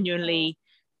just genuinely,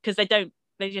 because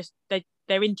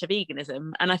they're into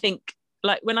veganism. And I think,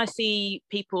 like, when I see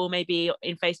people maybe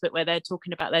in Facebook where they're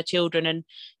talking about their children and,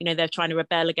 you know, they're trying to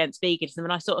rebel against veganism,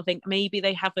 and I sort of think maybe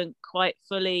they haven't quite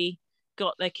fully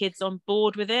got their kids on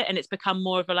board with it, and it's become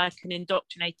more of a, like, an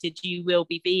indoctrinated, you will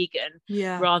be vegan,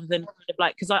 rather than kind of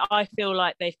like, because I feel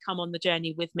like they've come on the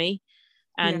journey with me,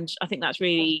 and I think that's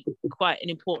really quite an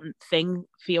important thing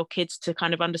for your kids to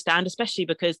kind of understand, especially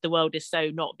because the world is so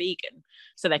not vegan,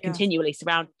 so they're continually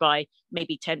surrounded by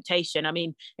maybe temptation. I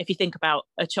mean, if you think about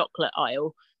a chocolate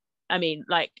aisle, I mean,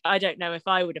 like, I don't know if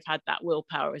I would have had that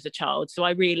willpower as a child. So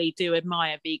I really do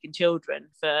admire vegan children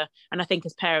and I think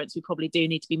as parents, we probably do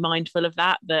need to be mindful of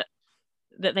that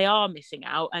they are missing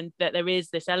out, and that there is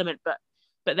this element.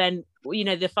 But then, you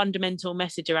know, the fundamental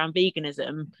message around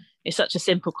veganism is such a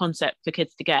simple concept for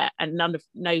kids to get. And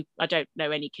I don't know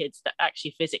any kids that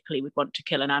actually physically would want to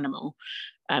kill an animal,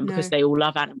 because they all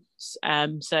love animals.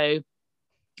 So,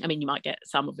 I mean, you might get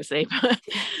some, obviously, but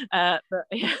I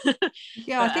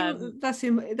think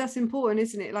that's important,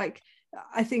 isn't it? Like,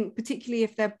 I think particularly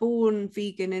if they're born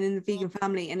vegan and in the vegan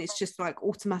family, and it's just like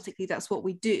automatically that's what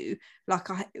we do. Like,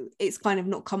 it's kind of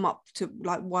not come up to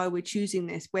like why we're choosing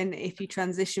this. When if you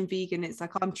transition vegan, it's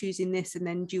like, I'm choosing this, and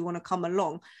then do you want to come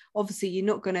along? Obviously, you're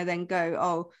not going to then go,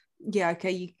 oh yeah,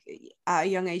 okay, at a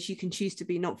young age you can choose to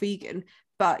be not vegan,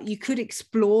 but you could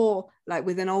explore, like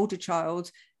with an older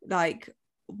child, like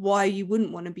why you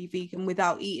wouldn't want to be vegan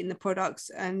without eating the products,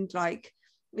 and like,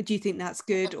 do you think that's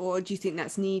good, or do you think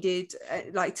that's needed?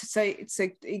 Like,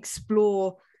 to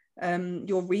explore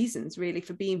your reasons really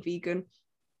for being vegan,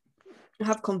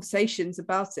 have conversations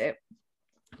about it.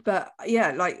 But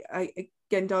yeah, like,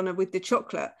 again, Donna, with the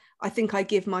chocolate, I think I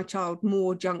give my child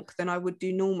more junk than I would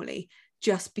do normally,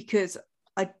 just because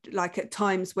I, like, at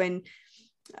times when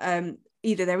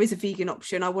either there is a vegan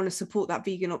option, I want to support that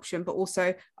vegan option, but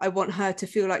also I want her to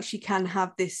feel like she can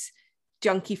have this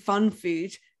junky fun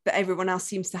food that everyone else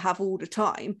seems to have all the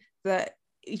time, that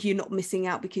you're not missing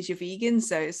out because you're vegan.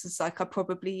 So it's just like, I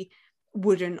probably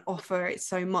wouldn't offer it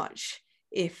so much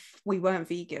if we weren't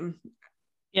vegan.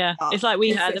 It's like we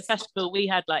had the festival, we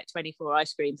had like 24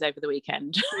 ice creams over the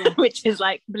weekend, which is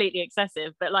like completely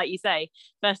excessive, but like you say,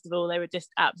 first of all, they were just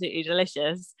absolutely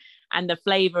delicious, and the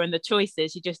flavor and the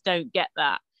choices, you just don't get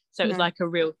that. So it was like a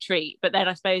real treat. But then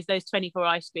I suppose those 24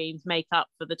 ice creams make up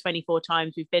for the 24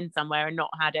 times we've been somewhere and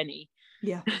not had any.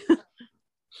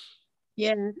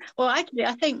 Well, actually,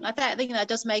 I think that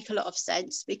does make a lot of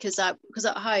sense, because at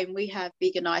home we have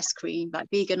vegan ice cream, like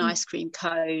vegan ice cream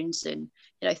cones, and,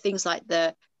 you know, things like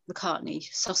the McCartney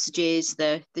sausages,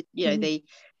 the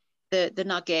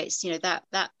nuggets, you know,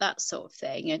 that sort of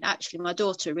thing. And actually, my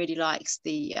daughter really likes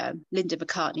the Linda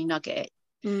McCartney nugget.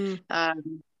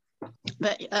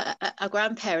 But at our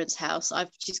grandparents' house,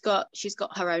 she's got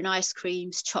her own ice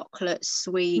creams, chocolates,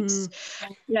 sweets,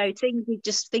 you know,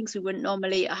 things we wouldn't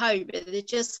normally eat at home, but they're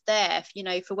just there, you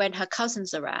know, for when her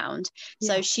cousin's around.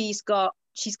 So she's got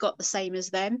the same as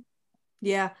them.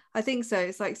 I think so.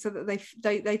 It's like, so that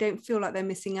they don't feel like they're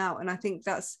missing out. And I think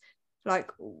that's like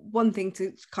one thing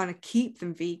to kind of keep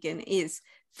them vegan, is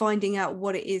finding out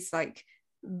what it is like.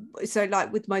 So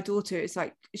like with my daughter, it's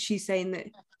like, she's saying that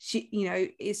she, you know,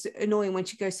 it's annoying when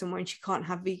she goes somewhere and she can't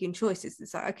have vegan choices.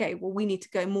 It's like, okay, well, we need to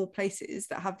go more places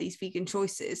that have these vegan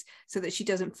choices, so that she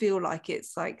doesn't feel like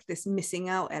it's like this missing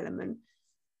out element.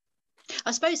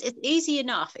 I suppose it's easy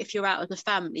enough if you're out as a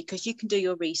family, because you can do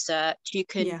your research, you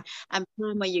can and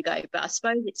plan where you go. But I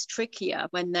suppose it's trickier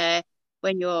when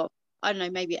you're, I don't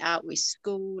know, maybe out with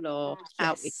school or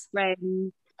out with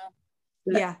friends.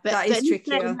 That is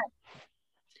trickier.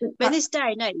 But in this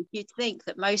day and age, you'd think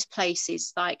that most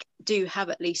places like do have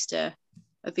at least a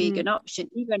vegan option.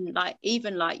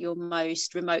 Even like your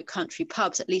most remote country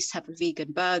pubs at least have a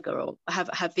vegan burger or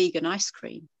have vegan ice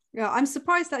cream. Yeah, I'm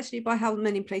surprised actually by how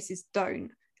many places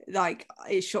don't. Like,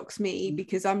 it shocks me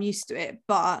because I'm used to it.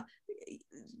 But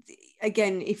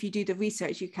again, if you do the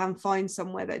research, you can find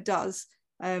somewhere that does.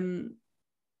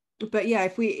 But yeah,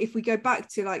 if we go back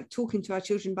to like talking to our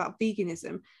children about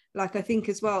veganism, like I think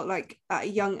as well, like at a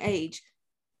young age,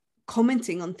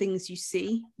 commenting on things you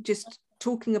see, just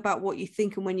talking about what you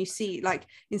think and when you see, like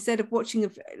instead of watching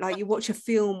like you watch a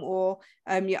film or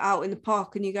you're out in the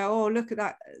park and you go, oh, look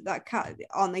at that cat,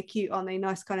 aren't they cute, aren't they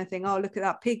nice, kind of thing, oh, look at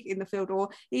that pig in the field. Or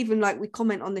even like we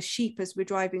comment on the sheep as we're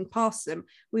driving past them,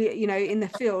 we, you know, in the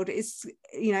field. It's,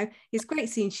 you know, it's great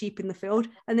seeing sheep in the field,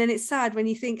 and then it's sad when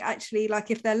you think actually,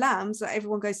 like if they're lambs, like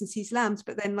everyone goes and sees lambs,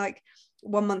 but then like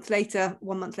one month later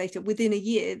within a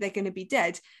year they're going to be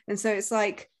dead. And so it's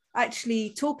like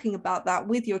actually talking about that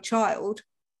with your child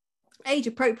age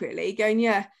appropriately, going,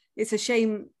 yeah, it's a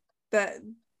shame that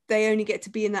they only get to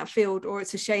be in that field, or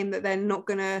it's a shame that they're not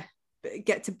going to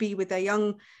get to be with their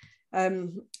young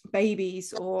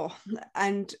babies,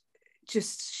 and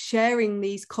just sharing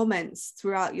these comments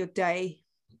throughout your day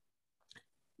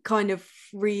kind of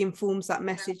reinforms that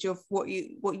message of what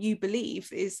you believe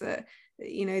is that,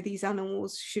 you know, these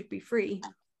animals should be free.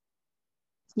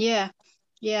 Yeah,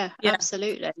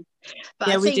 absolutely. But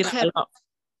yeah, I think we do that a lot.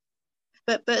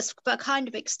 But kind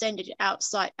of extended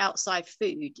outside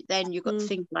food, then you've got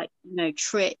things like, you know,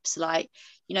 trips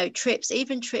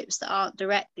even trips that aren't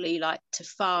directly like to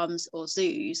farms or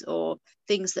zoos, or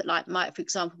things that like might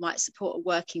support a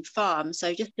working farm.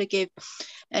 So just to give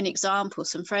an example,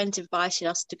 some friends invited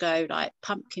us to go like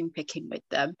pumpkin picking with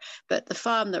them, but the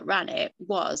farm that ran it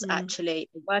was actually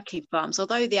a working farm. So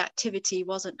although the activity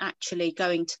wasn't actually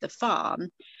going to the farm,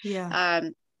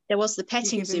 there was the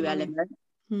petting zoo element.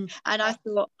 And I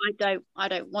thought, I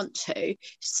don't want to.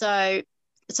 So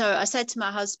I said to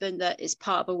my husband that it's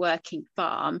part of a working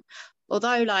farm,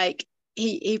 although like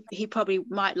he probably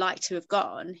might like to have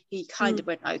gone. He kind of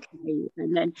went okay,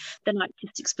 and then I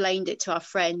just explained it to our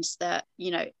friends that,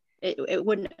 you know, it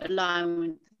wouldn't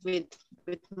align with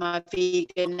my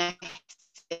vegan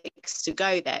ethics to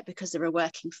go there because they're a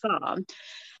working farm.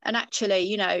 And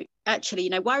actually,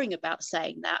 worrying about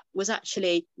saying that was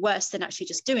actually worse than actually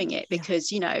just doing it, because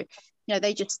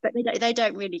they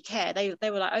don't really care. They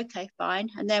were like, okay, fine,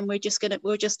 and then we'll just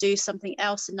do something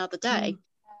else another day.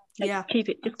 Keep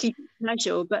it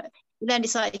casual. But then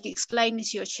it's like explaining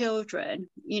to your children,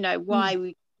 you know, why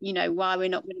we're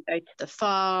not going to go to the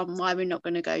farm, why we're not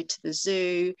going to go to the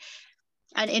zoo,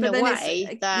 and in a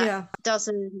way that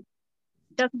doesn't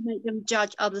make them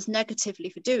judge others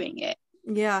negatively for doing it.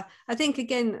 Yeah, I think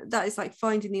again that is like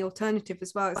finding the alternative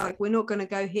as well. It's like, we're not going to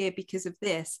go here because of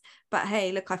this, but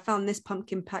hey, look, I found this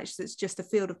pumpkin patch that's just a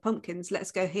field of pumpkins,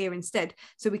 let's go here instead.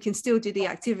 So we can still do the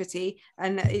activity,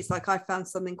 and it's like I found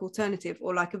something alternative.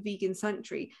 Or like a vegan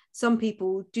sanctuary, some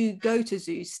people do go to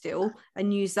zoos still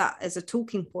and use that as a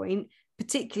talking point,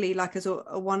 particularly like as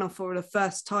a one-off or the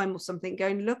first time or something,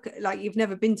 going, look, like you've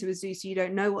never been to a zoo, so you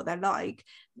don't know what they're like.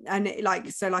 And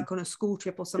like on a school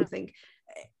trip or something,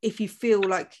 if you feel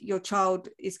like your child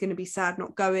is going to be sad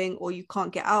not going, or you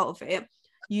can't get out of it,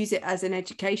 use it as an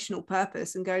educational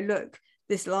purpose and go, look,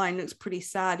 this lion looks pretty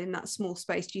sad in that small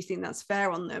space, do you think that's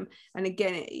fair on them? And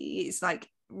again, it's like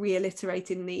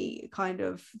reiterating the kind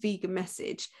of vegan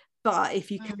message. But if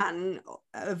you can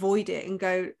avoid it and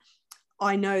go,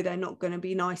 I know they're not going to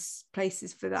be nice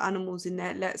places for the animals in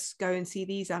there, let's go and see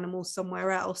these animals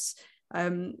somewhere else.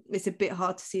 It's a bit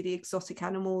hard to see the exotic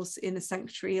animals in a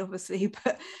sanctuary, obviously,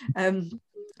 but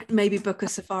maybe book a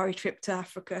safari trip to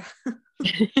Africa.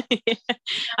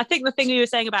 I think the thing you were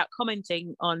saying about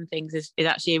commenting on things is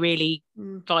actually a really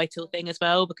vital thing as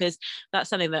well, because that's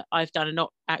something that I've done and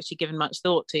not actually given much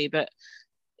thought to. But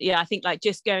yeah, I think like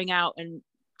just going out and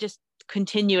just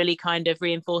continually kind of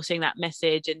reinforcing that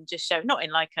message, and just show, not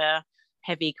in like a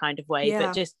heavy kind of way,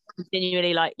 but just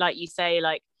continually like you say,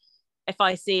 like if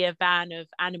I see a van of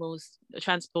animals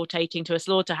transportating to a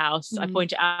slaughterhouse, I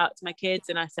point it out to my kids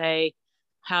and I say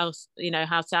how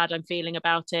sad I'm feeling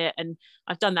about it. And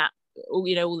I've done that all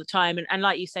the time. And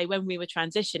like you say, when we were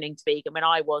transitioning to vegan, when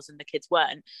I was and the kids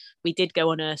weren't, we did go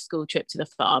on a school trip to the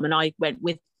farm, and I went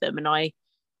with them, and I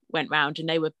went round and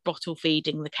they were bottle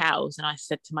feeding the cows, and I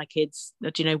said to my kids,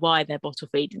 do you know why they're bottle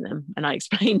feeding them? And I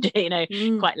explained it, you know,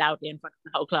 quite loudly in front of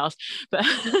the whole class, but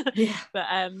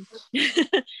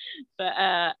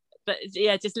but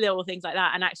yeah, just little things like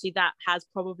that. And actually that has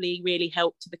probably really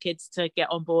helped the kids to get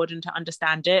on board and to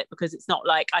understand it, because it's not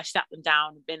like I sat them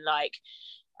down and been like,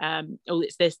 oh,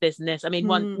 it's this and this. I mean,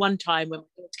 one time when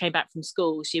we came back from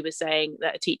school, she was saying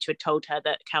that a teacher had told her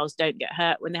that cows don't get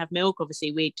hurt when they have milk.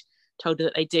 Obviously we'd told her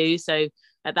that they do. So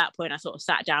at that point I sort of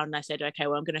sat down and I said, okay,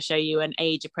 well, I'm going to show you an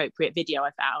age appropriate video I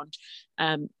found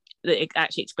that it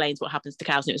actually explains what happens to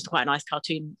cows. And it was quite a nice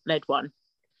cartoon led one.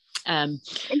 But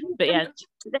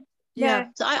yeah.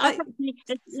 So I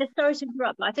sorry to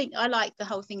interrupt, but I think I like the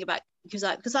whole thing about,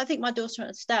 because I think my daughter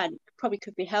understand it probably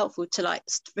could be helpful to like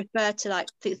refer to like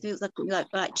things like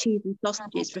cheese and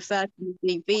sausages, refer to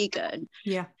being vegan.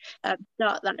 Start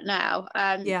that now.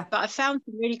 But I found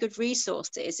some really good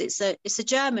resources. It's a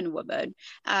German woman,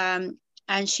 and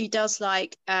she does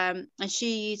like and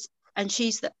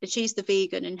she's the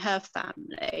vegan in her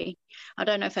family. I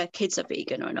don't know if her kids are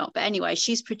vegan or not, but anyway,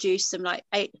 she's produced some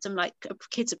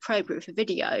kids appropriate for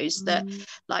videos that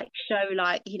like show,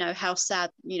 like, you know, how sad,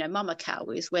 you know, mama cow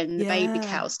is when the baby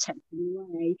cow's taken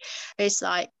away. It's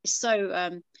like, it's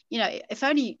so you know, if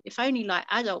only like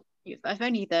adult, if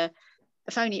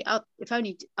only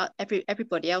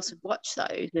everybody else would watch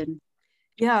those. And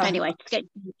anyway, it's getting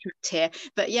trapped here,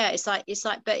 but it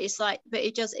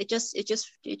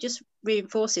just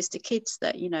reinforces to kids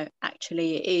that, you know,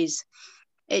 actually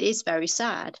it is very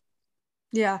sad.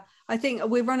 I think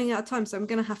we're running out of time, so I'm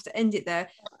going to have to end it there.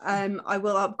 I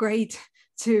will upgrade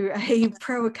to a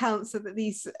pro account so that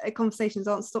these conversations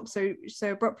aren't stopped so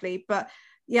abruptly, but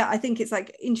I think it's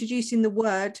like introducing the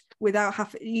word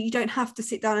without you don't have to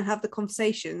sit down and have the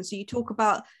conversation. So you talk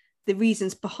about the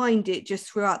reasons behind it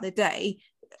just throughout the day,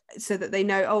 so that they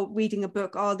know, oh, reading a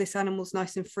book, oh, this animal's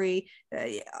nice and free,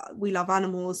 we love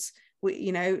animals,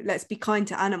 you know, let's be kind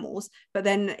to animals. But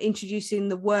then introducing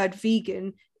the word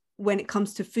vegan when it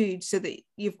comes to food, so that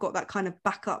you've got that kind of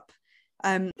backup.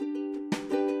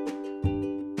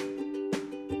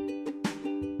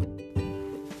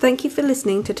 Thank you for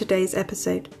listening to today's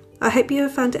episode. I hope you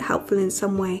have found it helpful in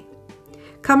some way.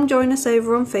 Come join us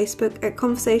over on Facebook at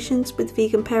Conversations with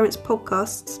Vegan Parents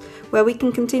Podcasts, where we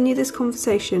can continue this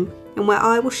conversation and where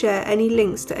I will share any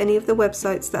links to any of the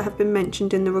websites that have been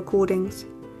mentioned in the recordings.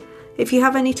 If you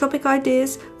have any topic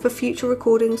ideas for future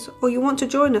recordings, or you want to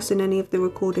join us in any of the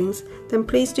recordings, then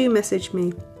please do message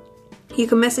me. You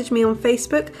can message me on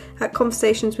Facebook at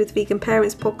Conversations with Vegan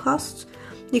Parents Podcasts.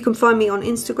 You can find me on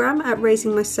Instagram at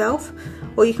Raising Myself,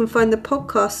 or you can find the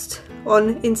podcast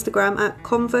on Instagram at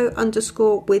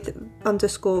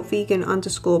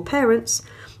convo_with_vegan_parents,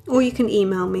 or you can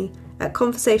email me at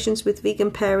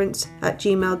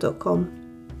conversationswithveganparents@gmail.com.